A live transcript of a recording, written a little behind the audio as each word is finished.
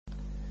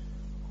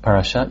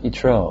Parashat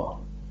Yitro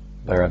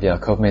by Rav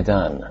Yaakov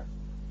Medan.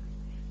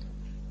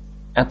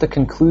 At the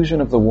conclusion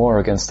of the war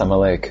against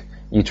Amalek,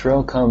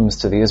 Yitro comes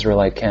to the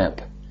Israelite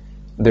camp.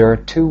 There are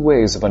two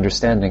ways of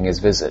understanding his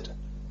visit.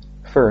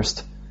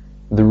 First,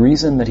 the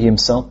reason that he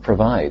himself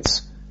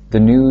provides, the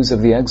news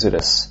of the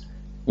Exodus.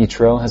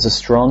 Yitro has a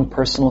strong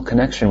personal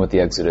connection with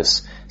the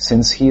Exodus,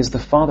 since he is the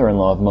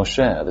father-in-law of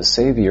Moshe, the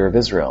savior of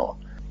Israel.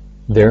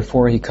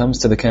 Therefore he comes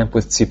to the camp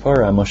with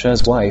Tzipora,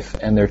 Moshe's wife,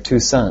 and their two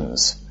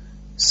sons.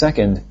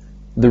 Second,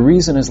 the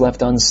reason is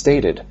left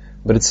unstated,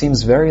 but it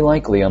seems very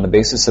likely on the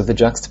basis of the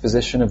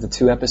juxtaposition of the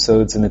two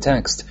episodes in the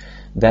text,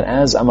 that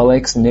as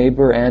Amalek's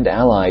neighbor and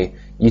ally,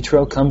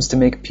 Yitro comes to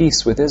make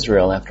peace with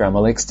Israel after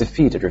Amalek's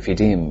defeat at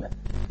Rephidim.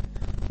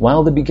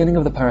 While the beginning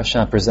of the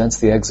parasha presents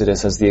the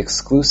Exodus as the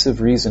exclusive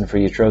reason for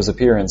Yitro's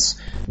appearance,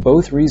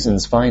 both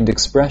reasons find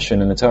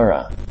expression in the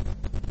Torah.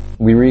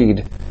 We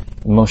read,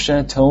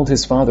 Moshe told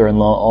his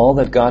father-in-law all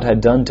that God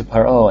had done to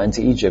Paro and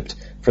to Egypt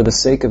for the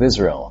sake of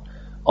Israel,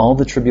 all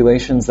the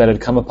tribulations that had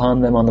come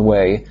upon them on the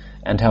way,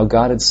 and how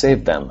God had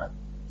saved them.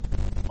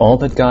 All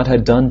that God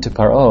had done to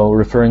Paro,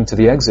 referring to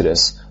the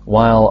Exodus,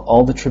 while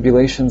all the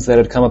tribulations that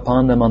had come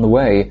upon them on the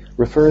way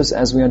refers,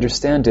 as we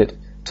understand it,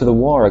 to the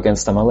war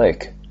against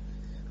Amalek.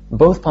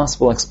 Both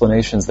possible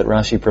explanations that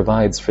Rashi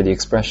provides for the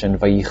expression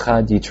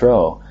Vayichad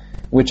Yitro,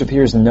 which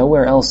appears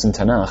nowhere else in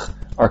Tanakh,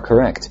 are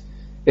correct.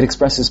 It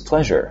expresses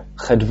pleasure,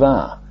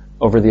 chedva,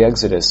 over the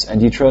Exodus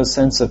and Yitro's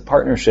sense of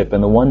partnership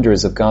in the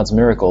wonders of God's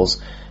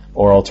miracles,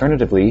 or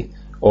alternatively,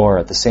 or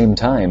at the same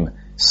time,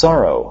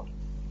 sorrow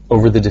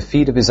over the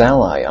defeat of his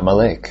ally,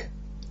 Amalek.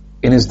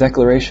 In his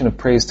declaration of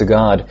praise to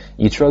God,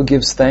 Yitro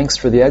gives thanks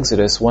for the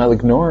Exodus while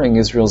ignoring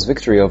Israel's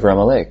victory over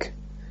Amalek.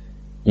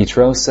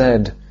 Yitro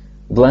said,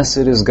 Blessed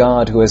is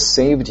God who has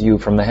saved you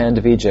from the hand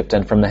of Egypt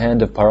and from the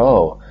hand of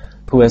Paro,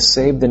 who has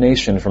saved the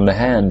nation from the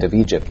hand of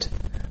Egypt.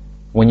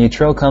 When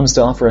Yitro comes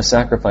to offer a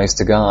sacrifice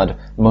to God,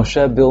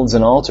 Moshe builds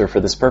an altar for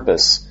this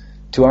purpose.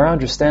 To our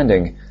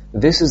understanding,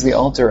 this is the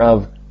altar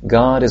of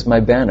God is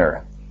my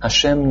banner,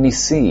 Hashem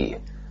Nisi,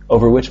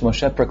 over which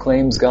Moshe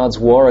proclaims God's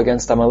war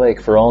against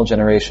Amalek for all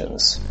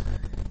generations.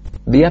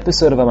 The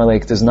episode of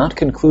Amalek does not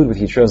conclude with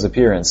Yitro's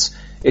appearance.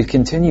 It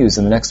continues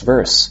in the next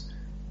verse.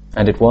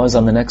 And it was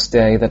on the next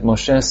day that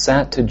Moshe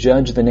sat to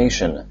judge the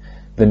nation.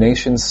 The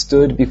nation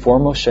stood before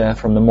Moshe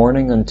from the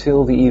morning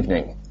until the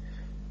evening.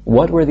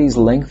 What were these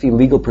lengthy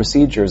legal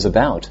procedures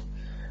about?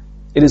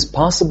 It is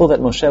possible that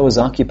Moshe was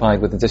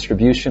occupied with the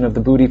distribution of the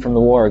booty from the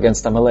war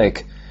against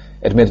Amalek.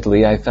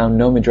 Admittedly, I found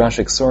no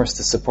midrashic source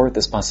to support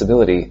this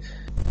possibility.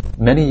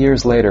 Many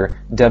years later,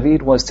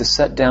 David was to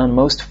set down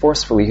most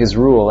forcefully his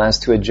rule as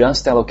to a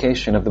just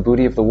allocation of the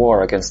booty of the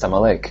war against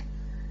Amalek.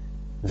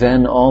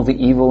 Then all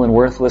the evil and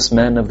worthless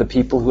men of the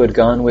people who had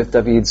gone with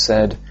David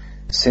said,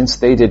 Since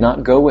they did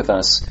not go with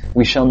us,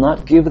 we shall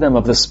not give them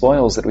of the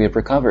spoils that we have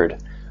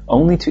recovered,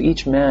 only to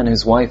each man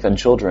his wife and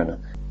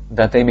children,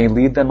 that they may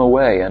lead them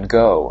away and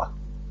go.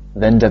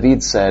 Then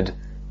David said,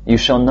 You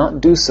shall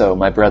not do so,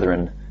 my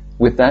brethren,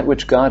 with that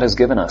which God has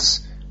given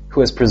us, who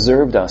has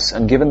preserved us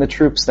and given the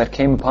troops that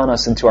came upon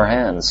us into our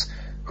hands.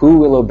 Who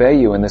will obey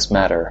you in this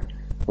matter?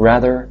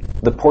 Rather,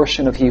 the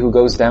portion of he who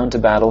goes down to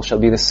battle shall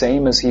be the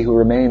same as he who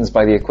remains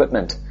by the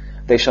equipment.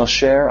 They shall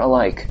share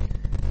alike.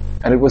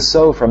 And it was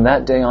so from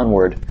that day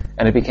onward,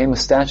 and it became a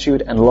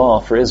statute and law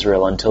for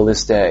Israel until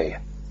this day.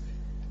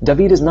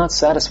 David is not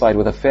satisfied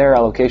with a fair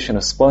allocation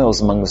of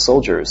spoils among the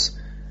soldiers.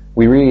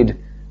 We read,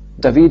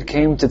 David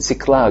came to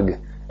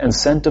Tziklag, and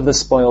sent of the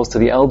spoils to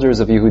the elders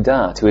of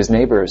Yehudah, to his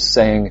neighbors,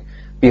 saying,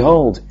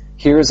 Behold,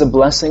 here is a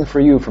blessing for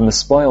you from the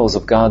spoils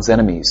of God's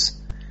enemies.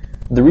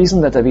 The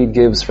reason that David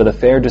gives for the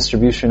fair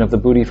distribution of the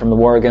booty from the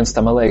war against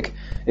Amalek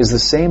is the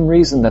same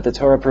reason that the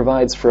Torah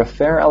provides for a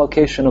fair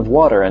allocation of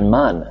water and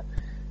man,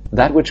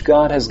 that which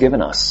God has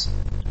given us.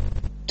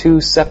 Two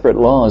separate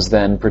laws,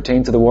 then,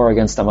 pertain to the war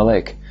against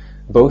Amalek.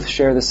 Both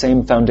share the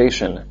same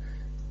foundation.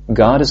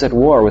 God is at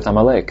war with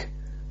Amalek.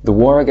 The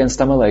war against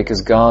Amalek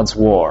is God's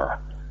war.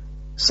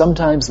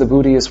 Sometimes the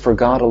booty is for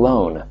God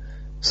alone.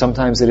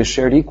 Sometimes it is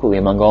shared equally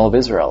among all of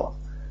Israel.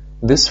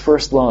 This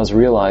first law is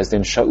realized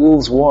in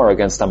Shaul's war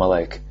against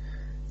Amalek.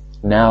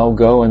 Now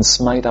go and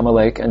smite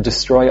Amalek and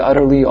destroy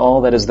utterly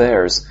all that is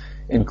theirs,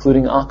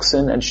 including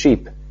oxen and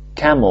sheep,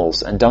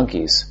 camels and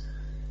donkeys.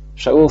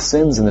 Shaul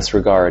sins in this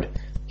regard.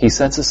 He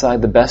sets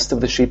aside the best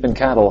of the sheep and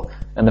cattle,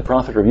 and the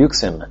prophet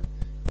rebukes him.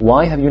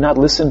 Why have you not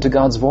listened to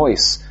God's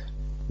voice,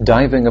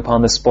 diving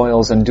upon the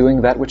spoils and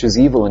doing that which is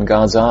evil in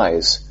God's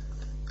eyes?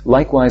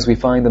 Likewise we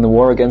find in the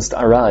war against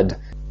Arad,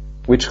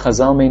 which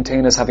Chazal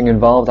maintain as having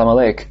involved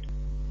Amalek,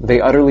 they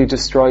utterly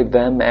destroyed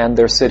them and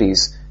their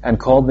cities, and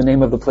called the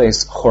name of the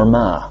place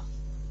Hormah.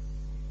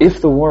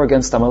 If the war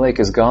against Amalek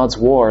is God's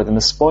war, then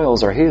the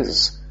spoils are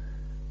his.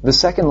 The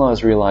second law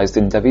is realized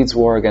in David's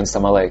war against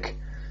Amalek.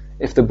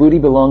 If the booty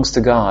belongs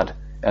to God,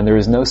 and there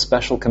is no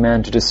special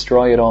command to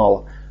destroy it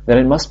all, then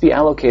it must be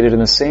allocated in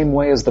the same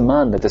way as the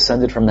man that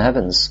descended from the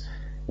heavens.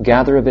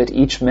 Gather of it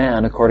each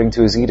man according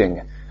to his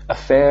eating, a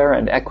fair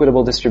and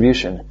equitable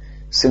distribution,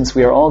 since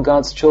we are all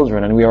God's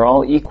children and we are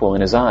all equal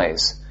in his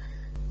eyes.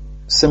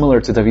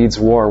 Similar to David's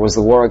war was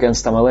the war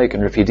against Amalek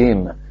and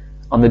Rephidim.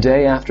 On the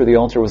day after the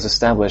altar was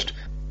established,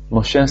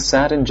 Moshe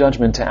sat in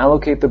judgment to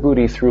allocate the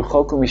booty through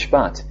Chok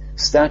u'Mishpat,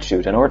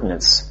 statute and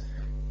ordinance.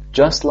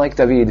 Just like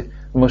David,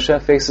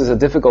 Moshe faces a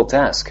difficult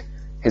task.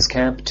 His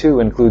camp, too,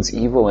 includes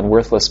evil and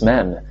worthless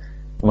men.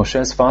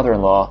 Moshe's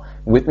father-in-law,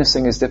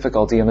 witnessing his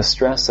difficulty and the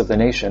stress of the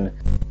nation,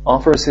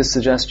 offers his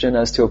suggestion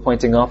as to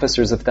appointing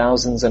officers of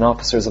thousands and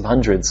officers of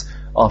hundreds,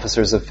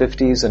 officers of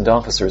 50s and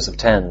officers of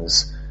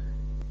 10s.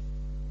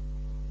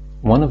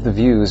 One of the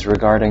views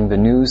regarding the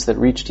news that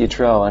reached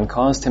Yitro and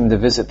caused him to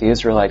visit the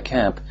Israelite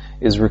camp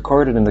is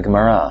recorded in the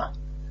Gemara.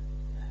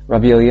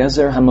 Rabbi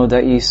Eliezer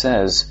Hamodai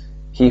says,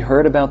 "He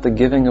heard about the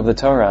giving of the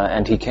Torah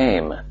and he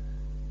came."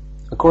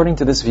 According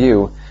to this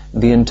view,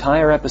 the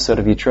entire episode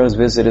of Yitro's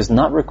visit is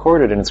not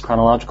recorded in its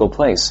chronological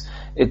place.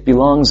 It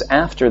belongs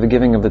after the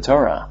giving of the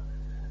Torah.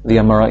 The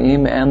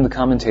Amoraim and the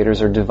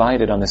commentators are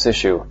divided on this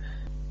issue.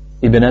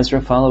 Ibn Ezra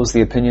follows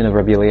the opinion of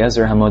Rabbi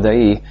Eliezer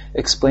Hamodai,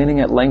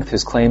 explaining at length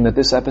his claim that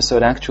this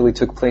episode actually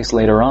took place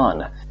later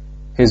on.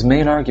 His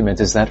main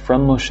argument is that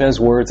from Moshe's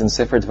words in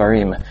Sefer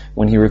Dvarim,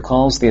 when he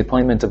recalls the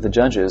appointment of the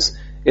judges,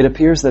 it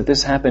appears that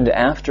this happened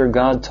after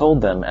God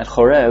told them at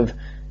Chorev,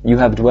 "You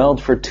have dwelled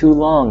for too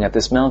long at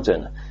this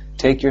mountain.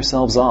 Take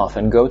yourselves off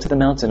and go to the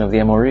mountain of the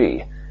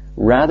Amori,"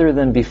 rather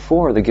than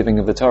before the giving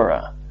of the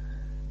Torah.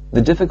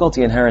 The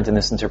difficulty inherent in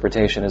this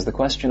interpretation is the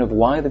question of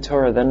why the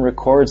Torah then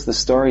records the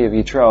story of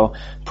Yitro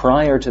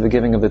prior to the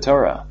giving of the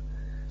Torah.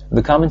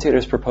 The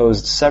commentators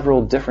proposed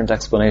several different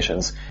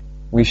explanations.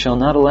 We shall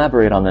not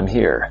elaborate on them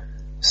here.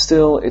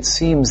 Still, it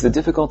seems the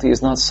difficulty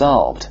is not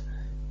solved.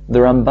 The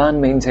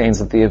Ramban maintains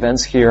that the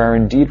events here are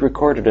indeed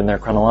recorded in their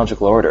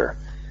chronological order.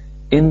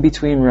 In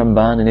between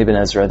Ramban and Ibn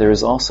Ezra there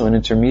is also an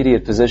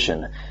intermediate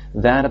position,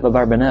 that of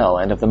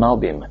Abarbanel and of the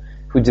Malbim,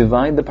 who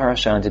divide the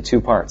parasha into two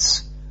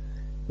parts.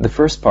 The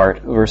first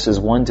part, verses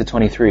 1 to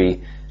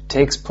 23,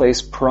 takes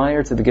place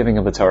prior to the giving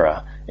of the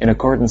Torah, in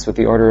accordance with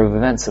the order of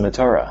events in the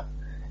Torah.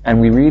 And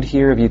we read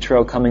here of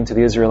Yitro coming to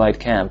the Israelite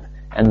camp,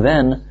 and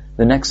then,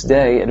 the next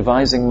day,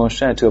 advising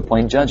Moshe to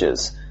appoint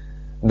judges.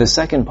 The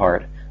second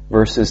part,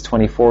 verses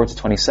 24 to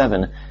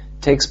 27,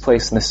 takes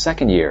place in the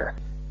second year,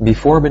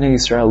 before Bnei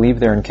Israel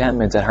leave their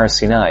encampment at Har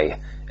Sinai,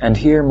 and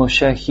here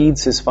Moshe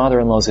heeds his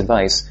father-in-law's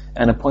advice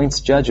and appoints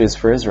judges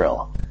for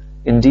Israel.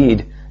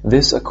 Indeed,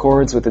 this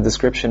accords with the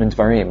description in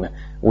Dvarim,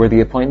 where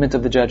the appointment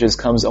of the judges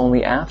comes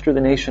only after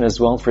the nation has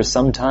dwelt for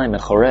some time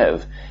at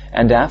Chorev,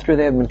 and after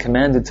they have been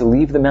commanded to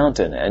leave the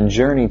mountain and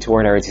journey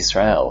toward Eretz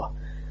Yisrael.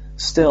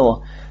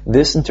 Still,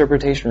 this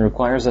interpretation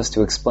requires us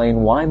to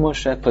explain why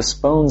Moshe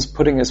postpones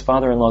putting his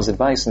father-in-law's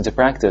advice into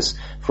practice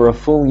for a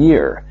full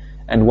year,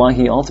 and why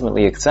he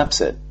ultimately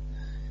accepts it.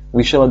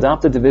 We shall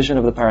adopt a division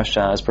of the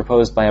parasha as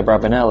proposed by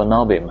Abarbanel and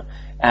Malbim,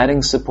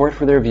 adding support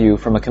for their view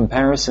from a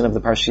comparison of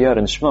the Parshiot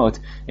in Shmot,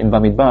 in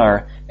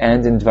Bamidbar,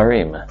 and in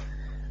Dvarim.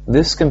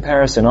 This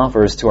comparison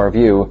offers, to our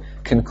view,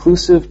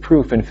 conclusive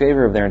proof in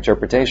favor of their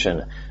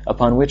interpretation,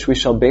 upon which we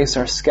shall base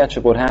our sketch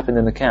of what happened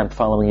in the camp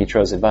following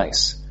Yitro's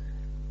advice.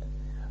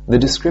 The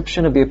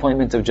description of the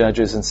appointment of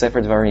judges in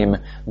Sefer Dvarim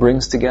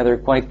brings together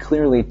quite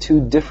clearly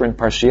two different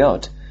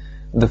Parshiot.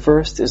 The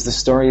first is the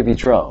story of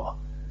Yitro.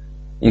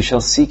 "You shall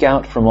seek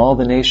out from all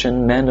the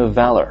nation men of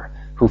valor,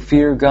 who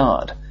fear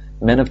God,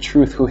 men of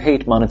truth who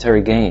hate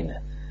monetary gain."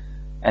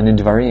 And in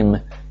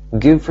Dvarim,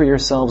 "Give for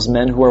yourselves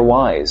men who are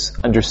wise,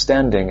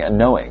 understanding, and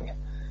knowing."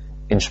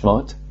 In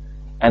Shmot,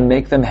 "And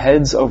make them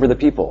heads over the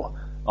people,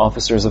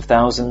 officers of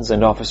thousands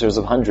and officers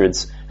of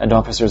hundreds, and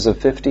officers of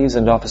 50s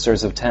and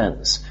officers of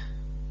 10s.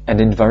 And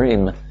in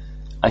Dvarim,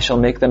 "I shall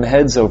make them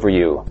heads over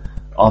you,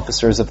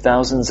 officers of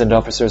thousands and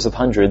officers of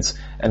hundreds,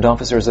 and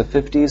officers of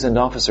 50s and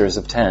officers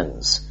of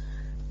 10s.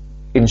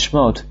 In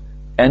Shmot,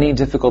 "Any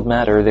difficult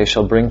matter they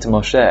shall bring to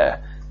Moshe,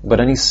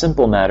 but any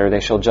simple matter they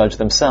shall judge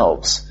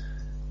themselves."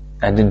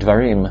 And in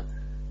Dvarim,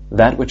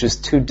 "That which is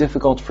too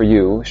difficult for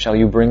you shall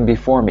you bring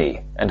before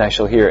me, and I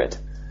shall hear it."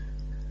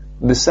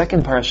 The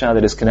second parasha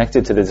that is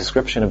connected to the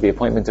description of the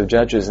appointment of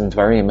judges in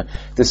Dvarim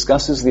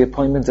discusses the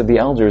appointment of the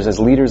elders as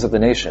leaders of the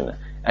nation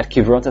at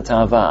Kivrot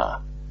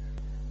HaTa'avah.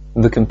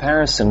 The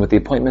comparison with the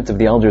appointment of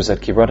the elders at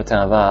Kivrot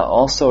HaTa'avah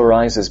also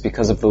arises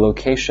because of the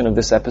location of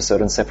this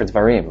episode in Sefer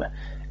Dvarim,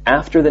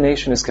 after the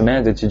nation is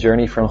commanded to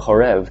journey from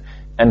Chorev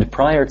and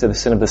prior to the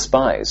sin of the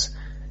spies,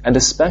 and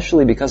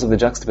especially because of the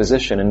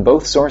juxtaposition in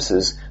both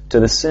sources to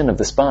the sin of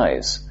the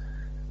spies.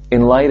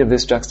 In light of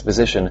this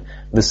juxtaposition,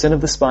 the sin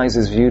of the spies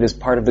is viewed as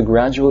part of the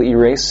gradual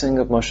erasing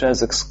of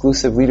Moshe's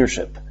exclusive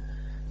leadership.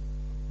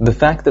 The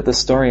fact that the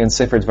story in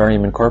Sefer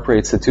Dvarim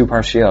incorporates the two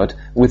Parshiot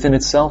within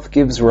itself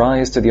gives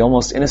rise to the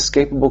almost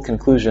inescapable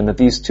conclusion that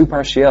these two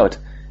Parshiot,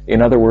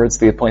 in other words,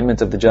 the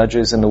appointment of the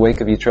judges in the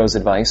wake of Yitro's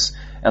advice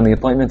and the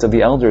appointment of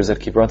the elders at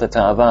Kivrot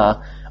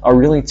HaTa'avah, are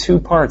really two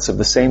parts of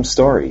the same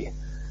story.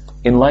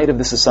 In light of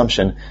this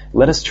assumption,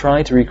 let us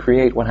try to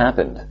recreate what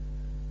happened.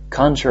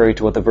 Contrary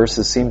to what the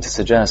verses seem to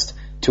suggest,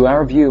 to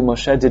our view,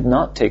 Moshe did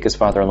not take his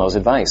father-in-law's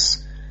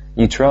advice.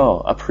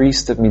 Yitro, a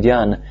priest of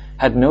Midian,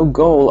 had no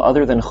goal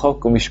other than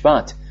Chok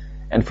u'Mishpat,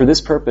 and for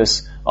this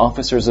purpose,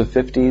 officers of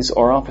 50s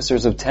or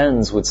officers of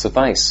 10s would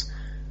suffice.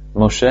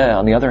 Moshe,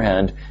 on the other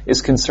hand,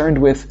 is concerned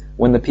with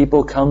when the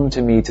people come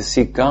to me to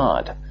seek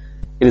God.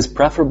 It is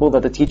preferable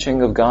that the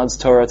teaching of God's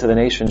Torah to the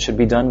nation should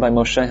be done by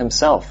Moshe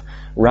himself,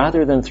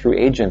 rather than through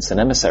agents and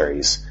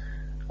emissaries.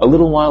 A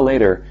little while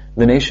later,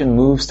 the nation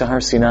moves to Har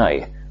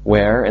Sinai,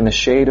 where, in the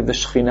shade of the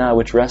Shekhinah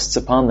which rests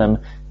upon them,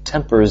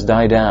 tempers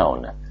die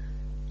down.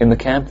 In the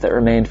camp that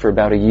remained for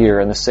about a year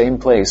in the same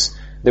place,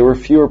 there were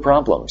fewer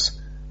problems.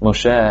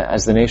 Moshe,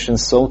 as the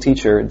nation's sole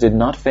teacher, did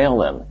not fail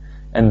them,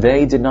 and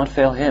they did not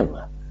fail him.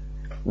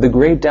 The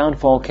great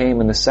downfall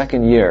came in the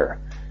second year.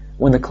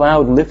 When the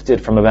cloud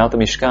lifted from about the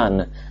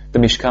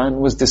Mishkan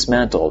was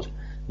dismantled.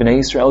 Bnei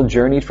Israel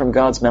journeyed from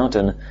God's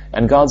mountain,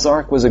 and God's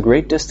ark was a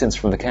great distance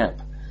from the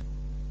camp.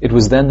 It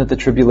was then that the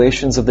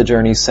tribulations of the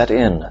journey set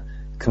in.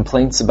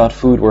 Complaints about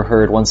food were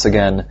heard once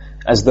again,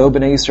 as though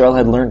Bnei Israel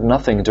had learned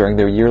nothing during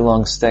their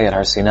year-long stay at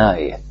Har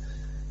Sinai.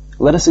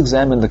 Let us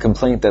examine the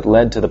complaint that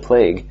led to the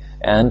plague,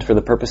 and, for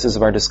the purposes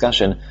of our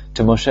discussion,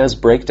 to Moshe's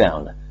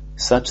breakdown,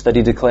 such that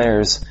he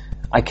declares,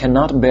 "I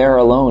cannot bear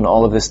alone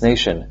all of this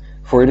nation,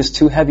 for it is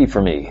too heavy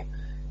for me.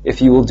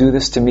 If you will do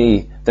this to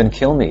me, then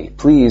kill me,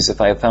 please, if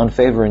I have found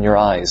favor in your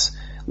eyes.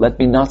 Let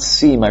me not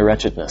see my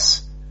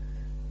wretchedness."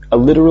 A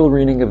literal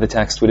reading of the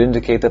text would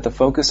indicate that the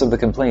focus of the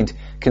complaint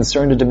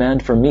concerned a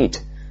demand for meat,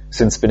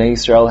 since Bnei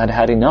Israel had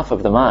had enough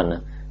of the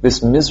man,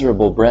 this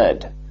miserable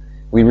bread.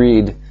 We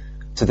read,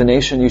 "To the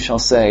nation you shall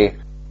say,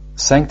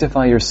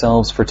 Sanctify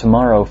yourselves for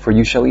tomorrow, for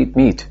you shall eat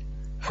meat.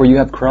 For you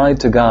have cried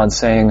to God,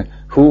 saying,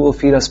 Who will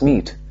feed us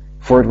meat?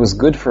 For it was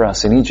good for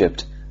us in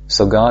Egypt.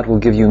 So God will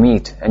give you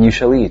meat, and you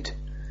shall eat."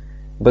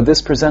 But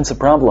this presents a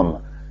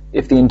problem.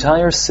 If the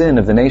entire sin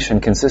of the nation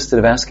consisted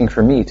of asking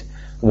for meat,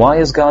 why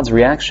is God's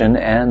reaction,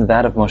 and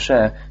that of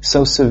Moshe,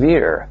 so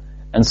severe,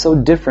 and so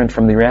different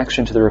from the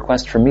reaction to the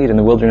request for meat in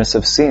the wilderness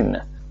of Sin?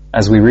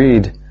 As we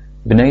read,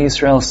 Bnei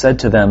Israel said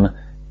to them,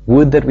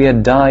 "Would that we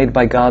had died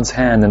by God's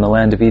hand in the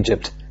land of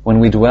Egypt, when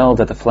we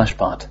dwelled at the flesh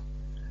pot."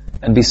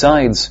 And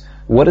besides,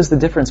 what is the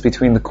difference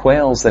between the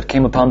quails that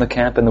came upon the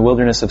camp in the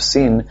wilderness of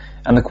Sin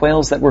and the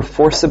quails that were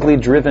forcibly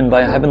driven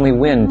by a heavenly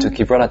wind to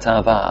Kivrat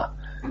HaTa'avah?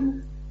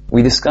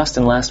 We discussed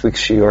in last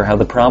week's shiur how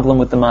the problem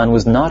with the man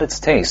was not its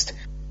taste,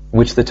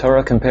 which the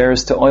Torah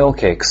compares to oil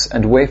cakes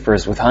and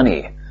wafers with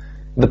honey.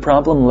 The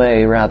problem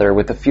lay, rather,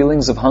 with the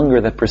feelings of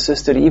hunger that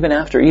persisted even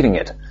after eating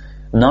it.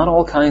 Not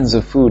all kinds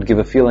of food give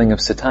a feeling of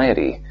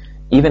satiety,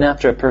 even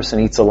after a person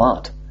eats a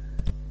lot.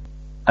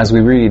 As we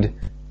read,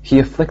 "He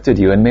afflicted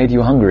you and made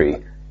you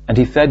hungry, and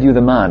he fed you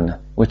the man,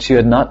 which you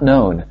had not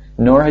known,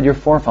 nor had your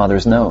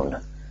forefathers known."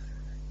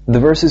 The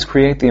verses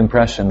create the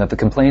impression that the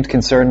complaint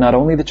concerned not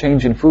only the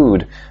change in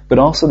food, but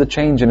also the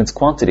change in its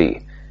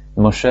quantity.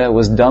 Moshe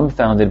was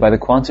dumbfounded by the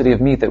quantity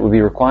of meat that would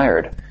be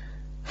required.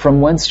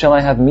 "From whence shall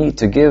I have meat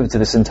to give to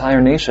this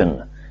entire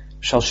nation?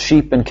 Shall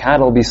sheep and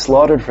cattle be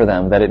slaughtered for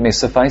them, that it may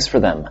suffice for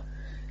them?"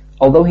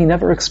 Although he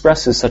never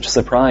expresses such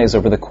surprise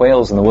over the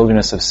quails in the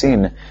wilderness of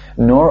Sin,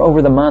 nor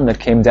over the man that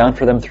came down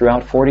for them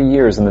throughout 40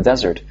 years in the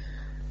desert.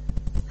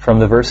 From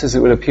the verses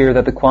it would appear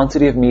that the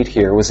quantity of meat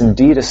here was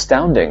indeed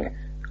astounding,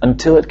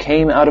 until it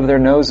came out of their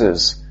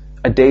noses.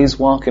 A day's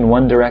walk in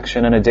one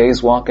direction and a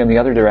day's walk in the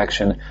other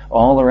direction,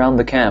 all around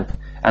the camp,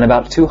 and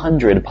about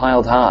 200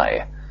 piled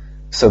high.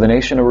 So the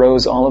nation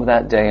arose all of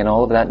that day and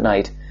all of that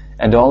night,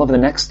 and all of the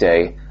next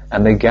day,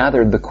 and they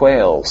gathered the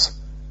quails.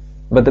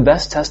 But the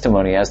best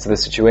testimony as to the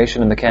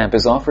situation in the camp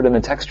is offered in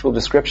the textual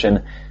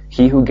description,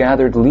 "He who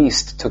gathered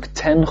least took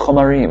 10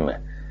 chomarim."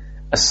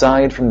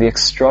 Aside from the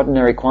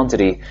extraordinary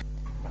quantity,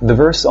 the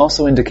verse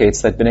also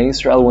indicates that Bnei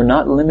Israel were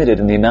not limited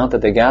in the amount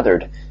that they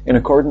gathered, in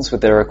accordance with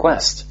their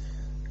request.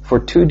 For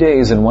 2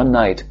 days and 1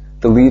 night,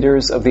 the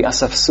leaders of the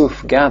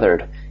Asafsuf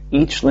gathered,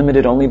 each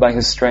limited only by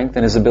his strength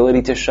and his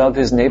ability to shove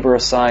his neighbor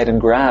aside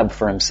and grab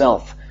for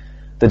himself.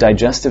 The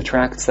digestive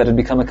tracts that had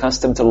become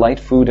accustomed to light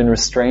food in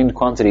restrained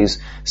quantities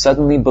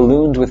suddenly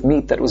ballooned with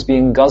meat that was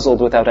being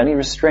guzzled without any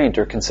restraint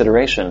or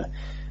consideration.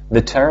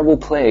 The terrible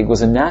plague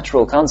was a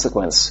natural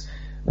consequence.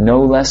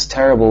 No less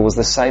terrible was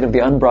the sight of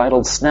the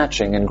unbridled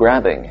snatching and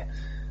grabbing.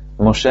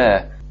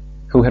 Moshe,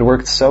 who had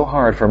worked so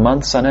hard for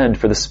months on end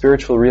for the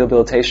spiritual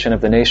rehabilitation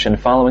of the nation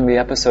following the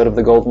episode of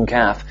the golden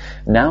calf,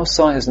 now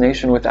saw his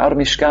nation without a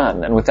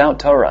Mishkan and without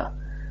Torah.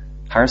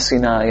 Har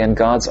Sinai and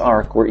God's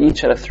Ark were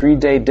each at a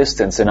 3-day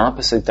distance in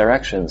opposite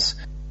directions,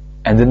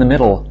 and in the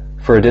middle,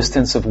 for a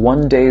distance of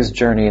 1 day's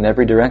journey in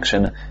every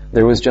direction,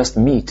 there was just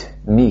meat,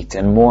 meat,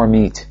 and more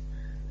meat.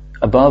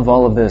 Above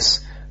all of this,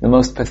 the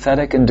most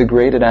pathetic and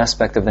degraded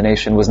aspect of the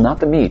nation was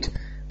not the meat,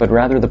 but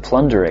rather the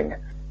plundering.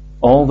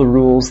 All the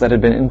rules that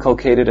had been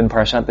inculcated in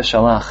Parshat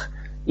Beshalach,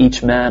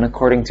 each man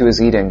according to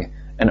his eating,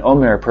 an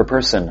omer per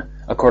person,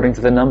 according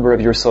to the number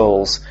of your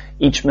souls,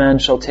 each man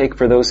shall take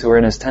for those who are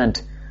in his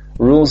tent,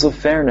 rules of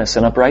fairness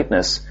and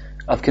uprightness,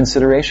 of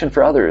consideration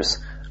for others,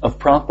 of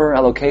proper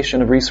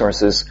allocation of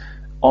resources,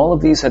 all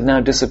of these had now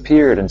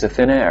disappeared into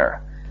thin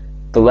air.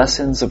 The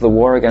lessons of the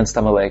war against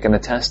Amalek and the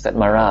test at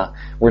Marah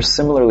were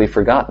similarly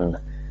forgotten.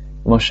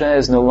 Moshe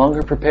is no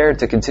longer prepared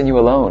to continue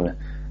alone.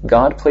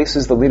 God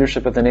places the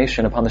leadership of the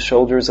nation upon the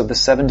shoulders of the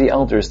 70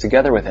 elders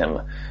together with him,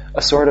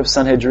 a sort of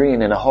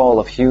Sanhedrin in a hall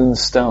of hewn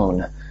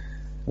stone.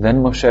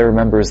 Then Moshe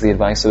remembers the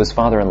advice of his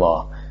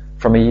father-in-law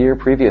from a year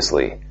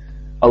previously.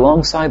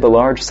 Alongside the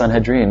large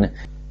Sanhedrin,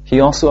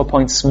 he also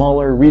appoints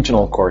smaller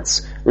regional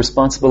courts,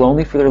 responsible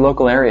only for their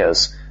local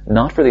areas,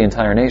 not for the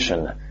entire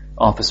nation,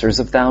 officers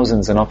of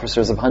thousands and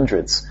officers of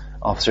hundreds,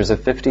 officers of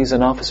 50s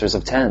and officers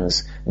of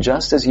 10s,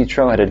 just as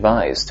Yitro had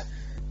advised.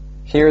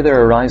 Here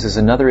there arises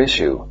another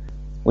issue,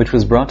 which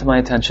was brought to my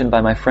attention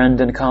by my friend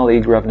and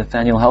colleague Rav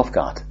Nathaniel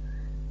Helfgott.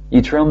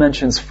 Yitro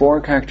mentions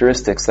 4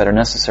 characteristics that are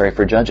necessary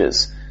for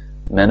judges: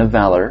 men of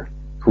valor,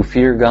 who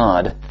fear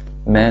God,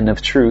 men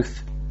of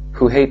truth,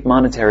 who hate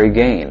monetary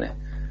gain.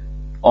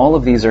 All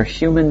of these are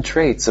human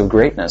traits of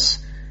greatness.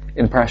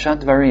 In Parashat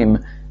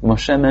Dvarim,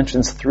 Moshe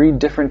mentions 3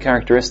 different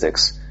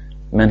characteristics: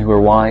 men who are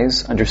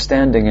wise,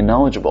 understanding, and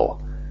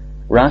knowledgeable.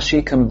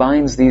 Rashi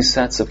combines these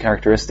sets of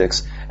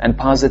characteristics and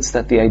posits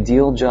that the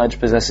ideal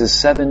judge possesses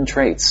 7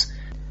 traits: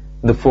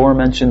 the 4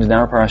 mentioned in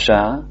our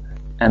parasha,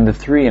 and the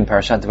 3 in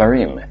Parashat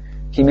Dvarim.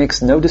 He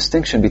makes no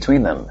distinction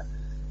between them.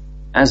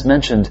 As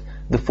mentioned,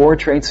 the 4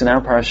 traits in our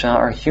parasha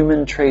are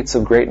human traits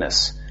of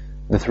greatness.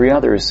 The 3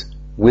 others,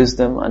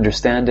 wisdom,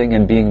 understanding,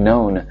 and being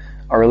known,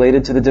 are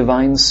related to the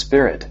divine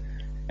spirit,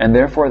 and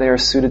therefore they are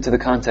suited to the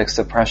context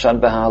of Parashat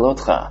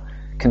Beha'alotcha,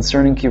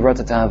 concerning Kivrot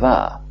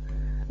HaTa'ava.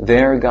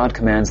 There God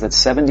commands that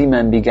 70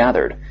 men be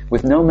gathered,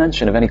 with no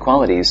mention of any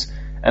qualities,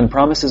 and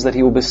promises that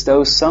he will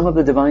bestow some of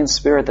the divine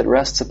spirit that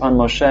rests upon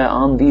Moshe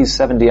on these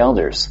 70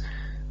 elders.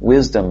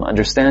 Wisdom,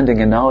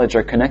 understanding, and knowledge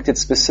are connected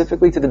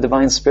specifically to the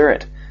divine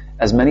spirit,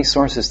 as many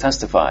sources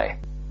testify.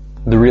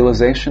 The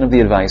realization of the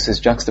advice is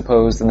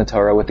juxtaposed in the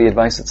Torah with the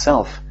advice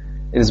itself.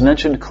 It is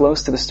mentioned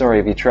close to the story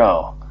of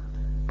Yitro.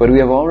 But we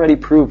have already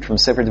proved from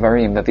Sefer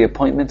Dvarim that the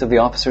appointment of the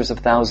officers of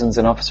thousands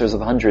and officers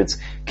of hundreds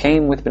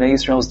came with Bnei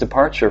Yisrael's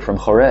departure from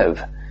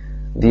Chorev.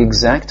 The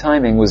exact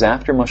timing was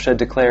after Moshe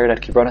declared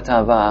at Kivrot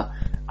HaTa'ava,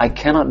 "I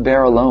cannot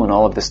bear alone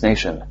all of this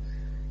nation."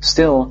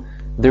 Still,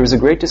 there is a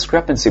great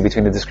discrepancy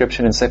between the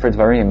description in Sefer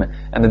Dvarim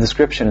and the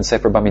description in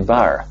Sefer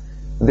Bamidbar.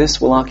 This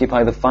will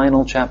occupy the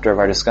final chapter of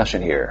our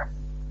discussion here.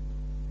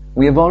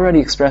 We have already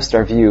expressed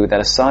our view that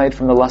aside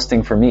from the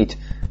lusting for meat,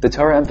 the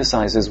Torah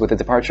emphasizes with the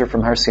departure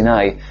from Har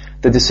Sinai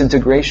the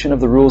disintegration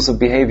of the rules of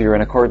behavior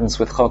in accordance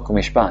with Chok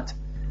u'Mishpat.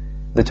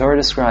 The Torah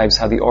describes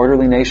how the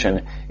orderly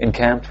nation,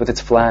 encamped with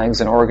its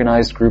flags and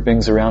organized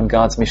groupings around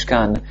God's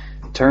Mishkan,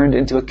 turned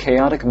into a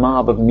chaotic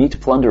mob of meat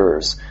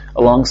plunderers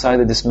alongside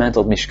the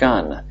dismantled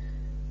Mishkan.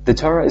 The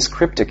Torah is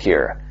cryptic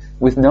here,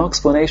 with no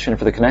explanation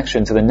for the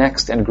connection to the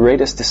next and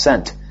greatest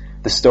descent,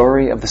 the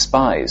story of the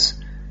spies,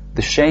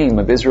 the shame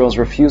of Israel's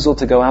refusal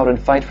to go out and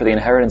fight for the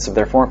inheritance of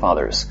their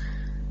forefathers.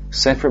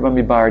 Sefer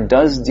Bamidbar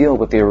does deal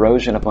with the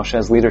erosion of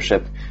Moshe's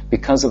leadership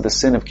because of the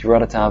sin of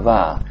Kivrot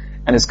HaTa'ava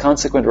and his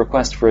consequent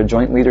request for a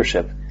joint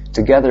leadership,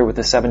 together with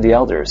the 70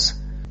 elders.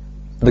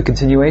 The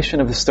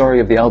continuation of the story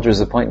of the elders'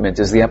 appointment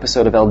is the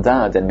episode of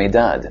Eldad and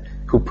Medad,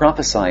 who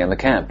prophesy in the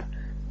camp,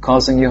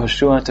 causing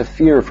Yehoshua to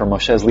fear for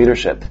Moshe's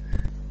leadership.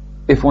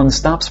 If one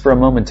stops for a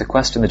moment to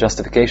question the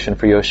justification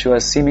for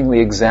Yehoshua's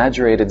seemingly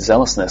exaggerated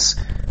zealousness,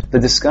 the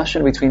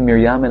discussion between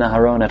Miriam and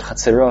Aharon at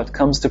Chatzerot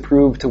comes to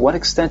prove to what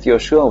extent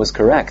Yehoshua was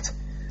correct.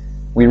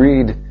 We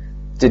read,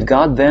 "Did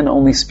God then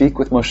only speak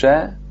with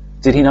Moshe?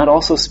 Did he not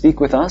also speak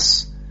with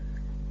us?"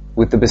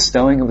 With the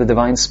bestowing of the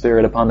divine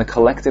spirit upon the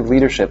collective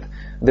leadership,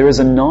 there is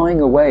a gnawing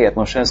away at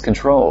Moshe's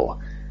control.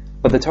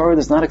 But the Torah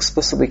does not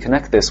explicitly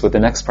connect this with the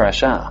next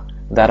parasha,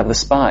 that of the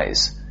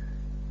spies.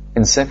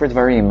 In Sefer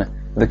Dvarim,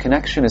 the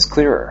connection is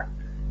clearer.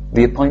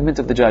 The appointment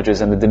of the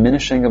judges and the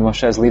diminishing of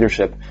Moshe's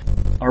leadership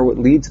are what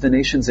lead to the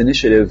nation's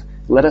initiative,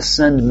 "Let us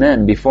send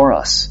men before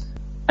us,"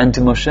 and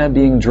to Moshe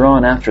being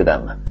drawn after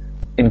them.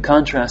 In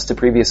contrast to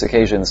previous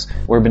occasions,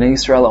 where Bnei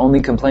Yisrael only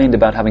complained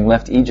about having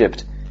left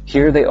Egypt,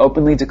 here they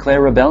openly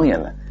declare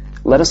rebellion.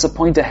 "Let us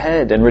appoint a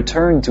head and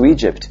return to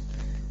Egypt."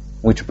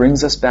 Which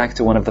brings us back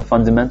to one of the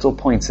fundamental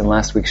points in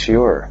last week's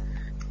shiur.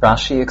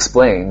 Rashi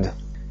explained,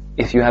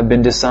 "If you have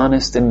been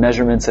dishonest in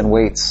measurements and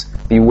weights,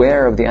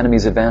 beware of the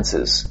enemy's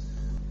advances."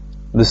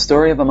 The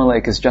story of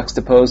Amalek is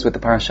juxtaposed with the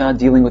parasha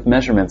dealing with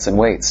measurements and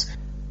weights,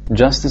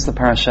 just as the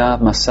parasha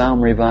of Masa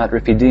Umriva at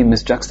Refidim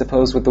is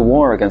juxtaposed with the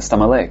war against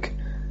Amalek.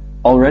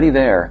 Already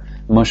there,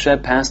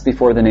 Moshe passed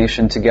before the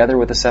nation together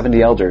with the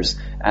 70 elders,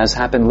 as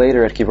happened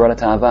later at Kivrot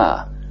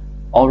HaTa'ava.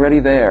 Already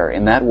there,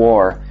 in that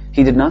war,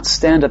 he did not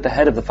stand at the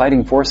head of the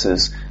fighting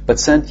forces, but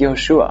sent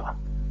Yehoshua.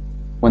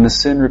 When the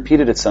sin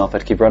repeated itself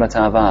at Kivrot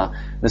HaTa'ava,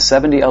 the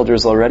 70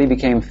 elders already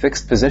became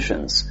fixed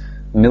positions.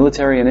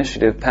 Military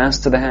initiative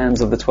passed to the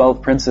hands of the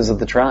 12 princes of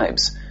the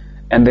tribes.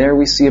 And there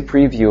we see a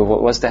preview of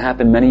what was to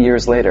happen many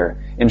years later,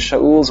 in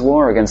Shaul's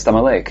war against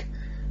Amalek.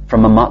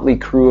 From a motley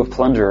crew of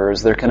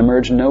plunderers, there can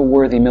emerge no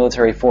worthy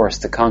military force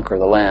to conquer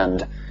the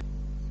land.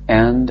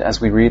 And, as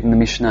we read in the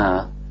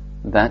Mishnah,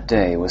 that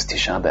day was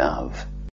Tisha B'Av.